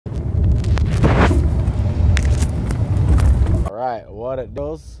What it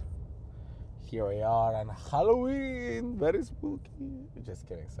does? Here we are on Halloween. Very spooky. Just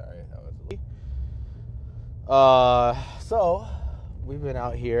kidding. Sorry, that was. So we've been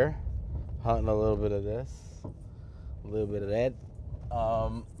out here hunting a little bit of this, a little bit of that.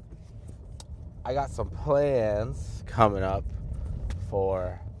 I got some plans coming up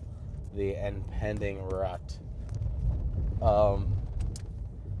for the impending rut.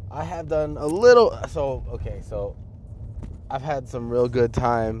 I have done a little. So I've had some real good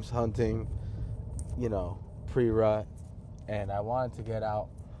times hunting, pre-rut, and I wanted to get out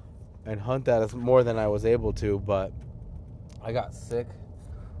and hunt that as more than I was able to, but I got sick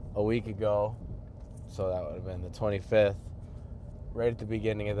a week ago, so that would have been the 25th, right at the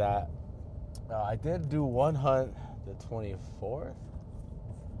beginning of that. I did do one hunt the 24th,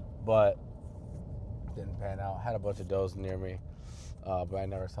 but didn't pan out. Had a bunch of does near me, but I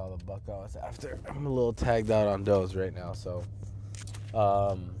never saw the buck I was after. I'm a little tagged out on does right now, so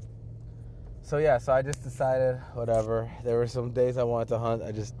so I just decided, whatever. There were some days I wanted to hunt.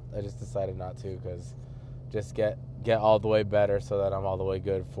 I just decided not to, because just get all the way better so that I'm all the way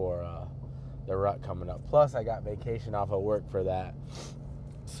good for the rut coming up. Plus, I got vacation off of work for that,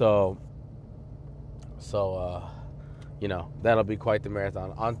 so that'll be quite the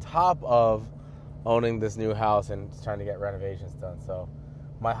marathon. On top of owning this new house and trying to get renovations done. So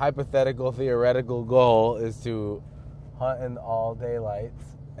my hypothetical, theoretical goal is to hunt in all daylights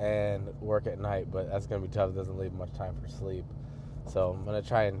and work at night, but that's going to be tough. It doesn't leave much time for sleep. So I'm going to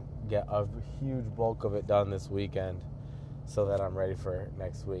try and get a huge bulk of it done this weekend so that I'm ready for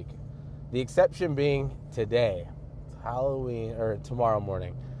next week. The exception being today. It's Halloween, or tomorrow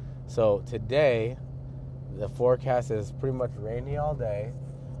morning. So today, the forecast is pretty much rainy all day,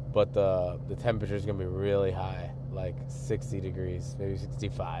 but the temperature is going to be really high, like 60 degrees, maybe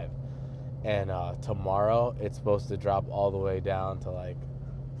 65. And tomorrow, it's supposed to drop all the way down to like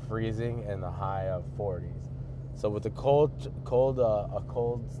freezing and the high of 40s. So with a cold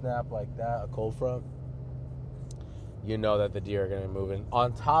snap like that, a cold front, you know that the deer are going to be moving.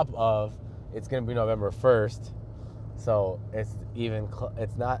 On top of, it's going to be November 1st, so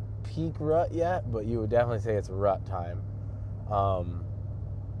it's not peak rut yet, but you would definitely say it's rut time.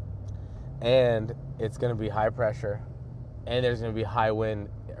 And it's going to be high pressure, and there's going to be high wind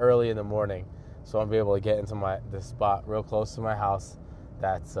early in the morning, so I'll be able to get into the spot real close to my house.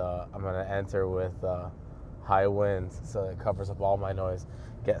 That's I'm going to enter with high winds, so it covers up all my noise.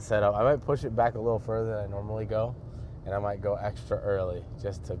 Get set up. I might push it back a little further than I normally go, and I might go extra early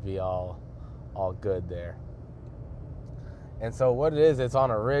just to be all good there. And so what it is, it's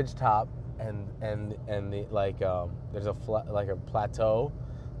on a ridge top, and the there's a flat, like a plateau,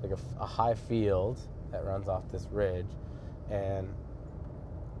 like a high field that runs off this ridge, and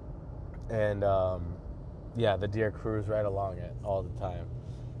the deer cruise right along it all the time.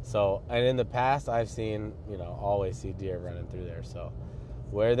 So, and in the past, I've seen, always see deer running through there. So,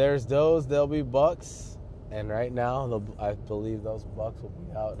 where there's does, there'll be bucks. And right now, I believe those bucks will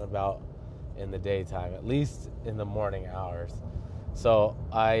be out and about in the daytime, at least in the morning hours. So,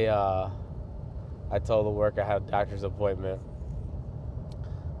 I told the work I had a doctor's appointment.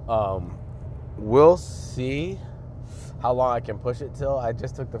 We'll see how long I can push it till. I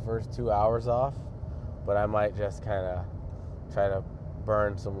just took the first 2 hours off, but I might just kind of try to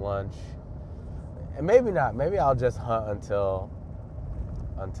burn some lunch, and maybe not. Maybe I'll just hunt until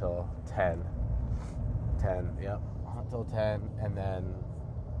 10. Yep, hunt until 10,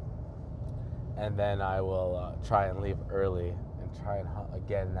 and then I will try and leave early and try and hunt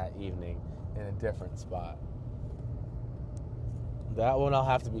again that evening in a different spot. That one I'll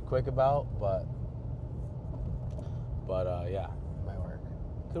have to be quick about, but yeah, it might work.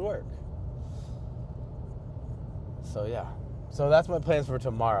 Could work. So yeah. So that's my plans for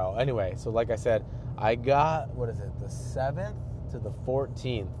tomorrow. Anyway, so like I said, I got, the 7th to the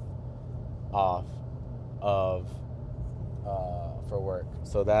 14th off of for work.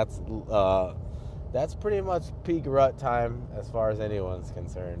 So that's pretty much peak rut time as far as anyone's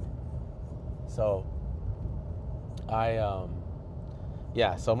concerned. So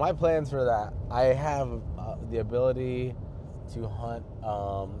so my plans for that, I have the ability to hunt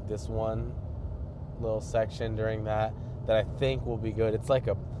this one little section during that I think will be good. It's like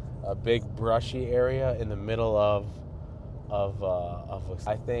a big brushy area in the middle of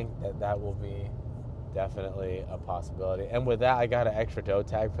I think that will be definitely a possibility. And with that, I got an extra doe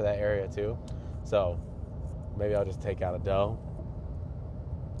tag for that area too, so maybe I'll just take out a doe.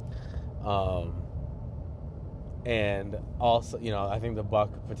 And also, I think the buck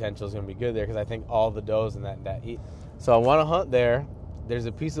potential is going to be good there, because I think all the does in that eat. So I want to hunt there. There's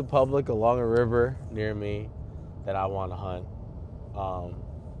a piece of public along a river near me that I want to hunt. Um,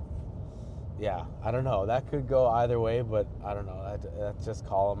 yeah, I don't know. That could go either way, but I don't know. That's just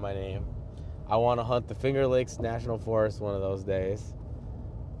calling my name. I want to hunt the Finger Lakes National Forest one of those days.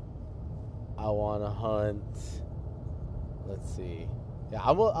 I want to hunt. Let's see. Yeah,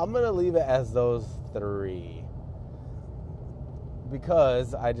 I'm going to leave it as those 3.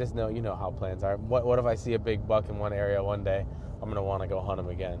 Because I just know, you know how plans are. What if I see a big buck in one area one day? I'm going to want to go hunt him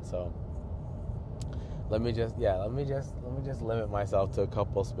again. So let me just limit myself to a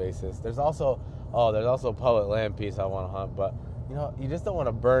couple spaces. There's also public land piece I want to hunt, but you know, you just don't want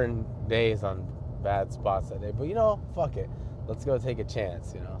to burn days on bad spots that day. But you know, fuck it. Let's go take a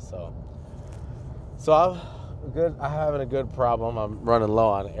chance, you know. So I'm having a good problem. I'm running low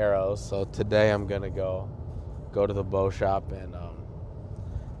on arrows. So today I'm going to go to the bow shop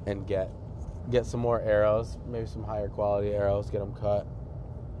and get some more arrows, maybe some higher quality arrows, get them cut.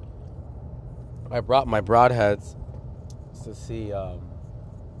 I brought my broadheads to see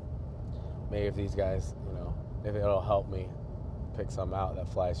maybe if these guys, you know, if it'll help me pick some out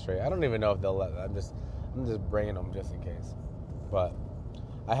that fly straight. I don't even know if they'll let that. I'm just bringing them just in case. But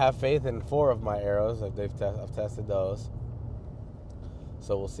I have faith in 4 of my arrows. I've tested those.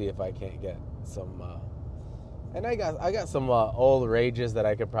 So we'll see if I can't get some. And I got some old rages that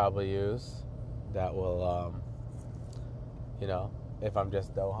I could probably use. That will, you know, if I'm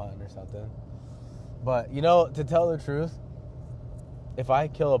just doe hunting or something. But, you know, to tell the truth, if I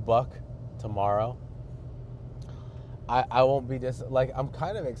kill a buck tomorrow, I won't be just, like, I'm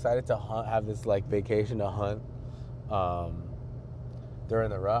kind of excited to have this, like, vacation to hunt during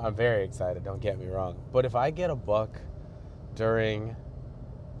the rut. I'm very excited, don't get me wrong. But if I get a buck during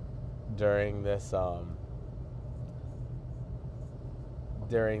this,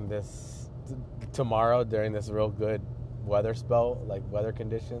 tomorrow, during this real good weather spell, like weather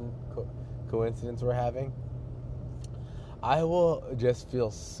condition coincidence we're having, I will just feel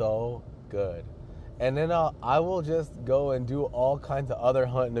so good. And then I will just go and do all kinds of other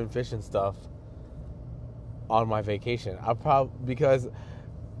hunting and fishing stuff on my vacation. Because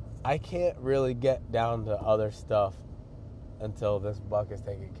I can't really get down to other stuff until this buck is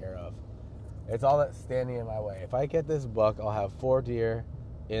taken care of. It's all that's standing in my way. If I get this buck, I'll have 4 deer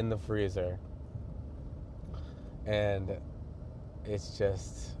in the freezer. And it's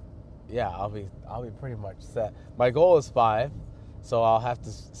just, yeah, I'll be pretty much set. My goal is 5, so I'll have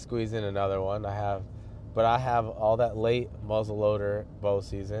to squeeze in another one. I have all that late muzzleloader bow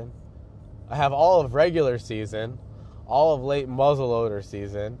season. I have all of regular season, all of late muzzleloader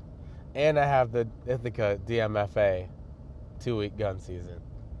season, and I have the Ithaca DMFA 2-week gun season.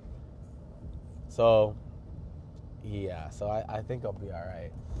 So, yeah, so I think I'll be all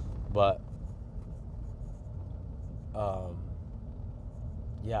right. But,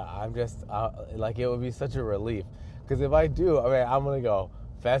 yeah, I'm just, like, it would be such a relief. Because if I do, I mean, I'm going to go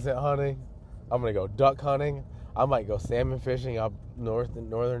pheasant hunting. I'm going to go duck hunting. I might go salmon fishing up north in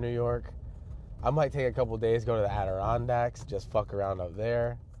northern New York. I might take a couple days, go to the Adirondacks, just fuck around up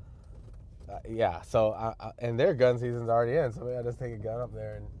there. Yeah, so, and their gun season's already in, so maybe I'll just take a gun up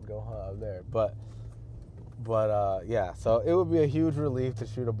there and go hunt up there. But yeah, so it would be a huge relief to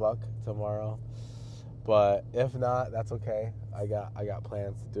shoot a buck tomorrow. But if not, that's okay. I got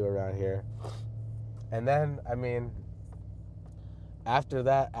plans to do around here. And then, I mean, after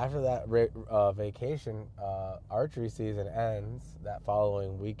that vacation, archery season ends that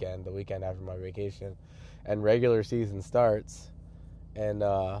following weekend, the weekend after my vacation, and regular season starts. And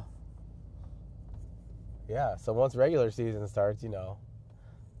yeah, so once regular season starts, you know,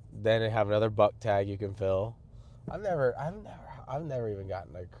 then they have another buck tag you can fill. I've never even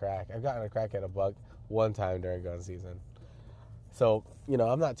gotten a crack. I've gotten a crack at a buck one time during gun season. So, you know,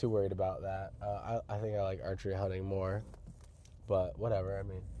 I'm not too worried about that. I think I like archery hunting more. But whatever, I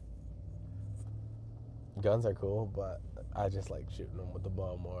mean, guns are cool, but I just like shooting them with the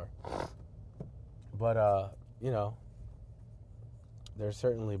bow more. But, you know, there's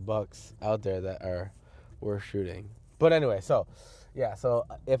certainly bucks out there that are worth shooting. But anyway, so, yeah, so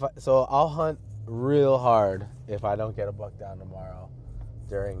I'll hunt real hard if I don't get a buck down tomorrow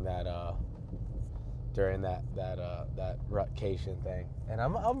during that rutcation thing. And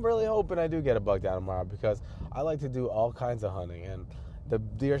I'm really hoping I do get a buck down tomorrow, because I like to do all kinds of hunting, and the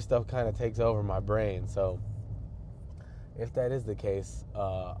deer stuff kind of takes over my brain. So if that is the case,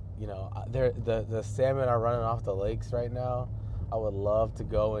 you know, the salmon are running off the lakes right now. I would love to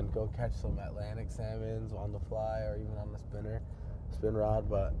go catch some Atlantic salmons on the fly or even on the spin rod.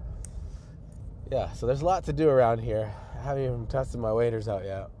 But yeah, so there's a lot to do around here. I haven't even tested my waders out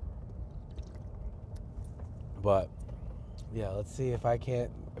yet. But yeah, let's see if I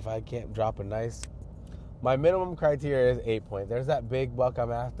can't drop a nice My minimum criteria is 8 point. There's that big buck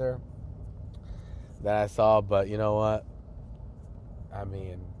I'm after that I saw, but you know what? I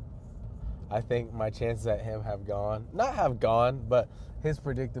mean, I think my chances at him have gone. Not have gone, but his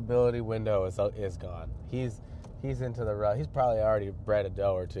predictability window is gone. He's into the rut. He's probably already bred a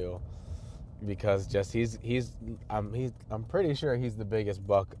doe or two because just I'm pretty sure he's the biggest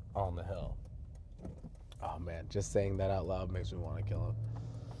buck on the hill. Oh man, just saying that out loud makes me want to kill him.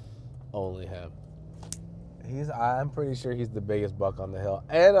 Only him. I'm pretty sure he's the biggest buck on the hill,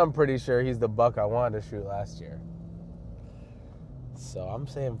 and I'm pretty sure he's the buck I wanted to shoot last year. So I'm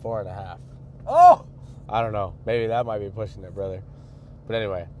saying 4.5. Oh, I don't know. Maybe that might be pushing it, brother. But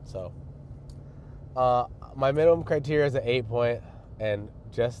anyway, so my minimum criteria is an 8 point, and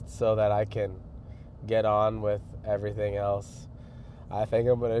just so that I can get on with everything else, I think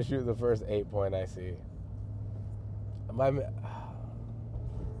I'm gonna shoot the first 8 point I see.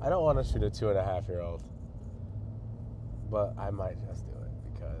 I don't want to shoot a 2.5-year-old, but I might just do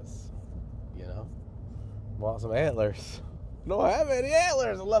it because, you know, I want some antlers. I don't have any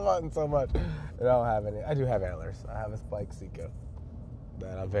antlers. I love hunting so much. I don't have any. I do have antlers. I have a Spike Seiko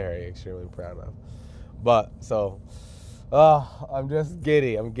that I'm extremely proud of. But, so, I'm just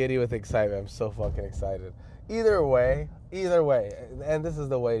giddy. I'm giddy with excitement. I'm so fucking excited. Either way, and this is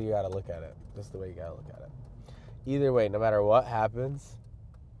the way you got to look at it. This is the way you got to look at it. Either way, no matter what happens,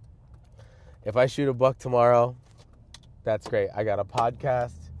 if I shoot a buck tomorrow, that's great. I got a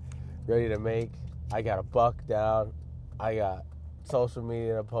podcast ready to make. I got a buck down. I got social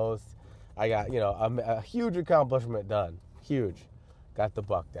media to post. I got, a huge accomplishment done. Huge. Got the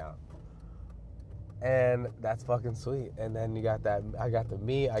buck down. And that's fucking sweet. And then you got that, I got the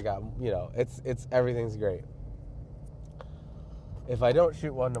meat. I got, it's everything's great. If I don't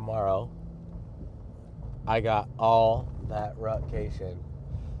shoot one tomorrow, I got all that rutcation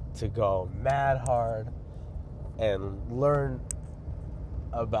to go mad hard and learn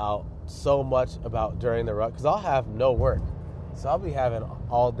about so much about during the rut, because I'll have no work, so I'll be having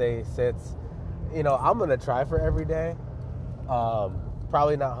all day sits. I'm gonna try for every day.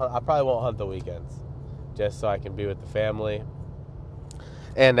 Probably not. I probably won't hunt the weekends, just so I can be with the family,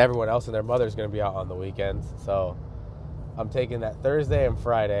 and everyone else and their mother's gonna be out on the weekends. So I'm taking that Thursday and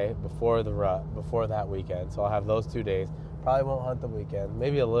Friday before the rut, before that weekend. So I'll have those 2 days. Probably won't hunt the weekend.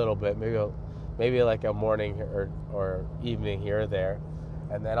 Maybe a little bit. Maybe like a morning or evening here or there.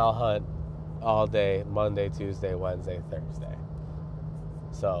 And then I'll hunt all day, Monday, Tuesday, Wednesday, Thursday.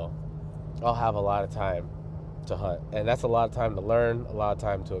 So I'll have a lot of time to hunt. And that's a lot of time to learn, a lot of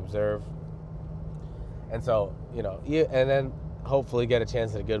time to observe. And so, and then hopefully get a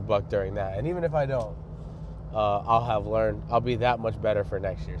chance at a good buck during that. And even if I don't, I'll have learned. I'll be that much better for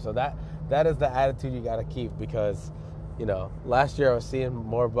next year. So that is the attitude you got to keep, because, last year I was seeing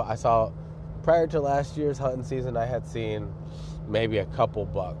more, but I saw prior to last year's hunting season, I had seen maybe a couple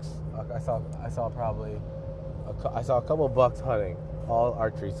bucks. I saw a couple bucks hunting all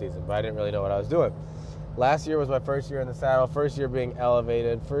archery season, but I didn't really know what I was doing. Last year was my first year in the saddle, first year being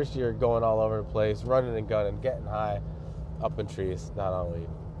elevated, first year going all over the place, running and gunning, getting high up in trees. Not on weed.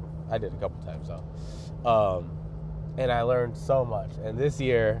 I did a couple times though. And I learned so much. And this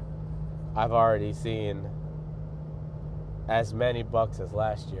year, I've already seen as many bucks as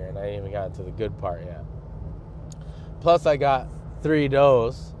last year, and I ain't even gotten to the good part yet. Plus, I got 3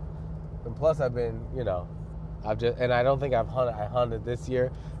 does, and plus I've been, and I don't think I hunted this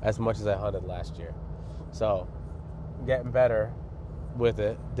year as much as I hunted last year. So, getting better with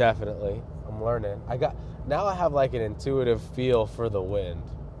it, definitely. I'm learning. Now I have like an intuitive feel for the wind.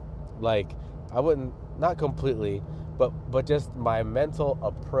 Like, I wouldn't, not completely, but just my mental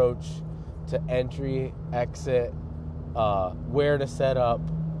approach to entry, exit, where to set up,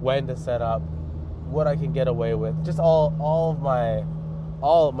 when to set up, what I can get away with. Just all of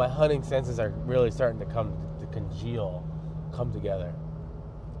my hunting senses are really starting to come together.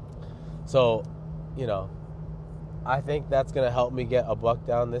 So, I think that's going to help me get a buck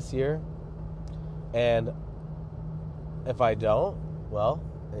down this year. And if I don't, well,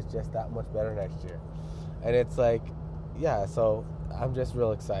 it's just that much better next year. And it's like, yeah, so I'm just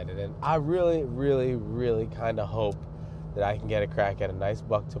real excited. And I really, really, really kind of hope that I can get a crack at a nice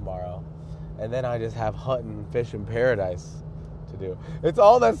buck tomorrow. And then I just have hunting, fishing paradise to do. It's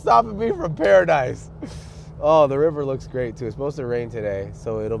all that's stopping me from paradise. Oh, the river looks great too. It's supposed to rain today,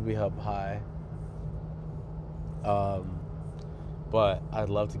 so it'll be up high. But I'd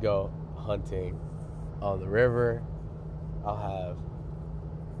love to go hunting on the river. I'll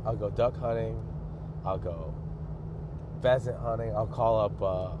go duck hunting. I'll go pheasant hunting. I'll call up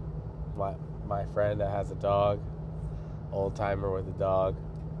my friend that has a dog, old timer with a dog,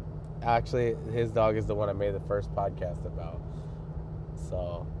 Actually, his dog is the one I made the first podcast about.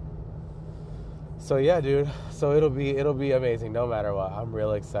 So yeah, dude. So it'll be amazing no matter what. I'm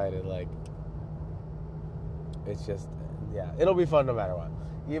real excited. Like, it's just, yeah, it'll be fun no matter what.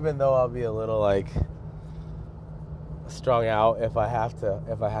 Even though I'll be a little like strung out if I have to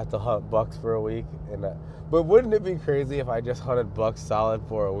hunt bucks for a week. But wouldn't it be crazy if I just hunted bucks solid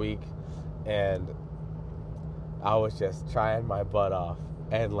for a week and I was just trying my butt off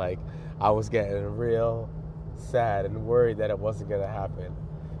and like I was getting real sad and worried that it wasn't gonna happen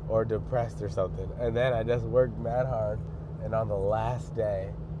or depressed or something, and then I just worked mad hard, and on the last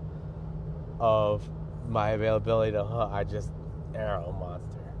day of my availability to hunt, I just arrow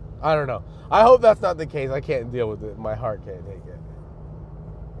monster. I don't know. I hope that's not the case. I can't deal with it. My heart can't take it.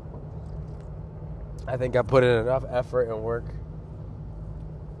 I think I put in enough effort and work.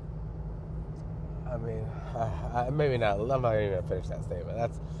 I mean, maybe not. I'm not even gonna finish that statement.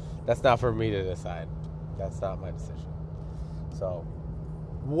 That's not for me to decide. That's not my decision. So,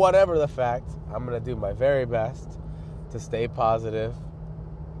 whatever the fact, I'm gonna do my very best to stay positive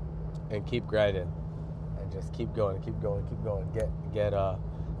and keep grinding and just keep going. Get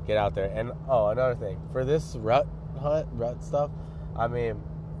out there. And another thing for this rut stuff. I mean,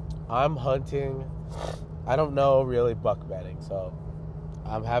 I'm hunting. I don't know really buck bedding, so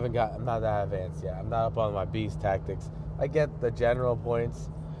I'm not that advanced yet. I'm not up on my beast tactics. I get the general points,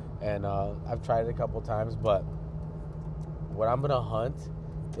 and I've tried it a couple times, but what I'm gonna hunt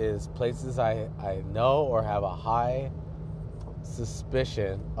is places I know or have a high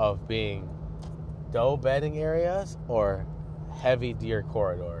suspicion of being doe bedding areas or heavy deer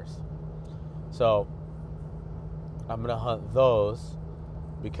corridors. So I'm gonna hunt those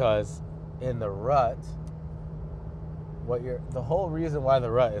because in the rut, the whole reason why the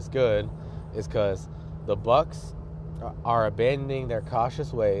rut is good is because the bucks are abandoning their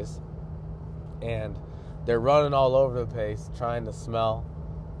cautious ways and they're running all over the place trying to smell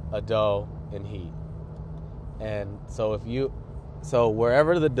a doe in heat. And so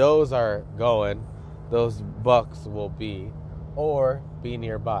wherever the does are going, those bucks will be or be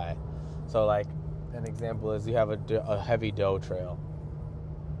nearby. So like an example is you have a heavy doe trail,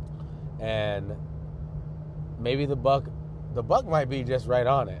 and maybe the buck might be just right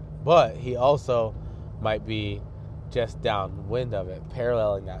on it, but he also might be just downwind of it,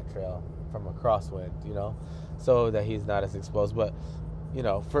 paralleling that trail from a crosswind, so that he's not as exposed. But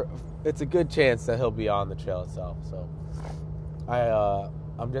it's a good chance that he'll be on the trail itself. So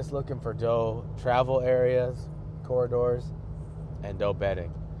I'm just looking for doe travel areas, corridors, and doe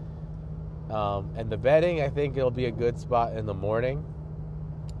bedding. And the bedding, I think it'll be a good spot in the morning.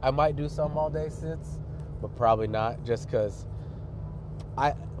 I might do some all day sits, but probably not, just because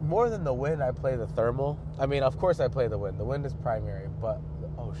more than the wind, I play the thermal. I mean, of course I play the wind. The wind is primary, but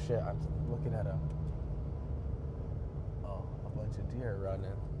oh shit, I'm looking at a bunch of deer running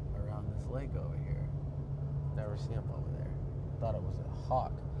around this lake over here. Never see them over there. Thought it was a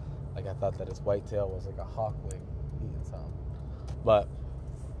hawk. Like I thought that his whitetail was like a hawk wing eating something. But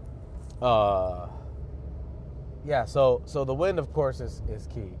yeah, so the wind, of course, is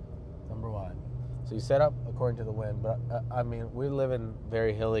key, number one. So you set up according to the wind, but I mean, we live in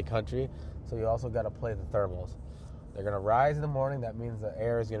very hilly country, so you also got to play the thermals. They're going to rise in the morning. That means the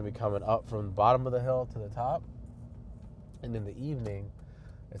air is going to be coming up from the bottom of the hill to the top. And in the evening,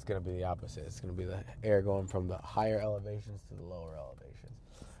 it's going to be the opposite. It's going to be the air going from the higher elevations to the lower elevations.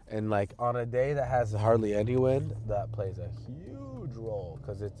 And like on a day that has hardly any wind, that plays a huge role,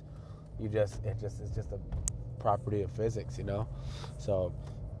 because it's just a property of physics, So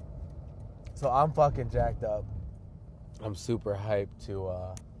I'm fucking jacked up. I'm super hyped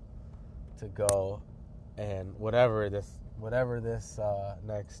to go, and whatever this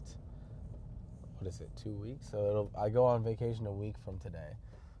next, what is it, 2 weeks? So I go on vacation a week from today.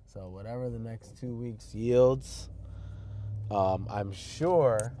 So whatever the next 2 weeks yields, I'm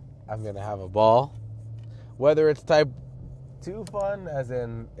sure I'm gonna have a ball. Whether it's type 2 fun, as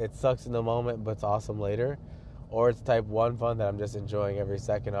in it sucks in the moment but it's awesome later, or it's type 1 fun that I'm just enjoying every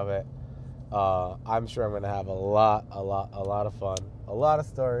second of it. I'm sure I'm gonna have a lot of fun, a lot of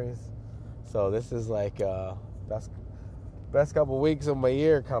stories. So this is like best couple weeks of my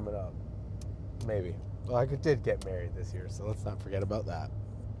year coming up, maybe. Well, I did get married this year, so let's not forget about that.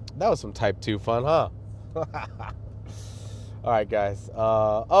 That was some type 2 fun, huh? All right, guys.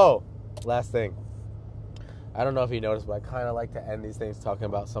 Last thing. I don't know if you noticed, but I kind of like to end these things talking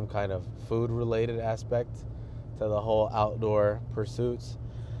about some kind of food-related aspect to the whole outdoor pursuits.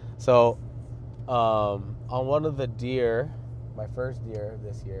 So, on one of the deer, my first deer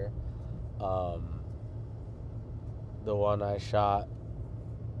this year, the one I shot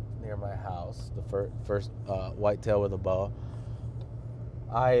near my house, the first whitetail with a bow,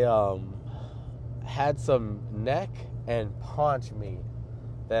 I had some neck and paunch meat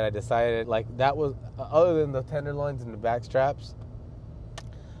that I decided, like, that was, other than the tenderloins and the back straps,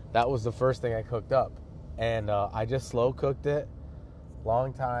 that was the first thing I cooked up. And I just slow cooked it,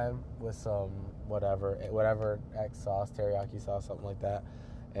 long time, with some whatever X sauce, teriyaki sauce, something like that,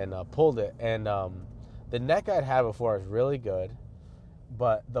 and pulled it. And the neck I'd had before was really good,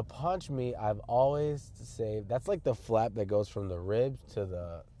 but the paunch meat I've always saved. That's like the flap that goes from the ribs to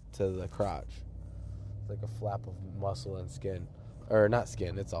the crotch. It's like a flap of muscle and skin, or not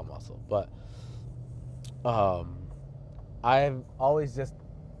skin. It's all muscle. But I've always just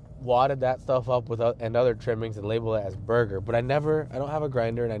wadded that stuff up with and other trimmings and label it as burger. But I don't have a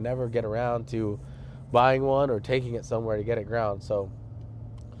grinder, and I never get around to buying one or taking it somewhere to get it ground. So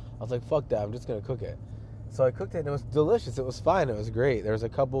I was like, fuck that, I'm just gonna cook it. So I cooked it, and it was delicious. It was fine. It was great. There was a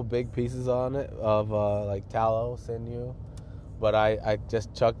couple big pieces on it of like tallow, sinew, but I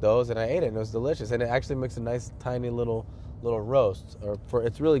just chucked those and I ate it, and it was delicious. And it actually makes a nice tiny little roast,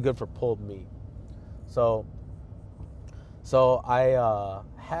 it's really good for pulled meat. So I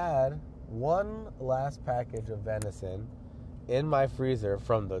had one last package of venison in my freezer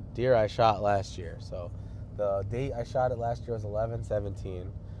from the deer I shot last year. So the date I shot it last year was 11/17,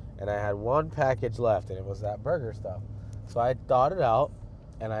 and I had one package left, and it was that burger stuff. So I thawed it out,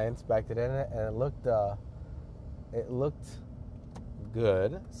 and I inspected it, and it looked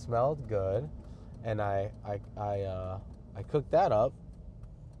good, smelled good, and I cooked that up.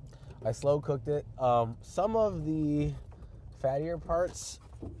 I slow cooked it. Some of the fattier parts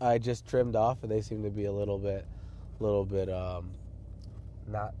I just trimmed off, and they seem to be a little bit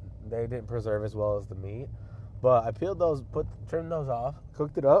not. They didn't preserve as well as the meat, but I peeled those, trimmed those off,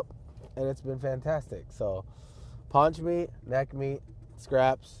 cooked it up, and it's been fantastic. So, paunch meat, neck meat,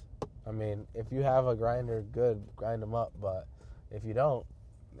 scraps. I mean, if you have a grinder, good, grind them up. But if you don't,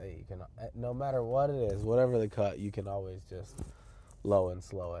 you can. No matter what it is, whatever the cut, you can always just low and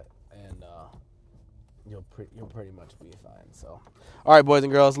slow it, and you'll pretty much be fine. So, all right, boys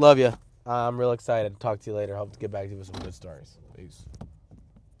and girls, love you. I'm real excited. Talk to you later. Hope to get back to you with some good stories. Peace.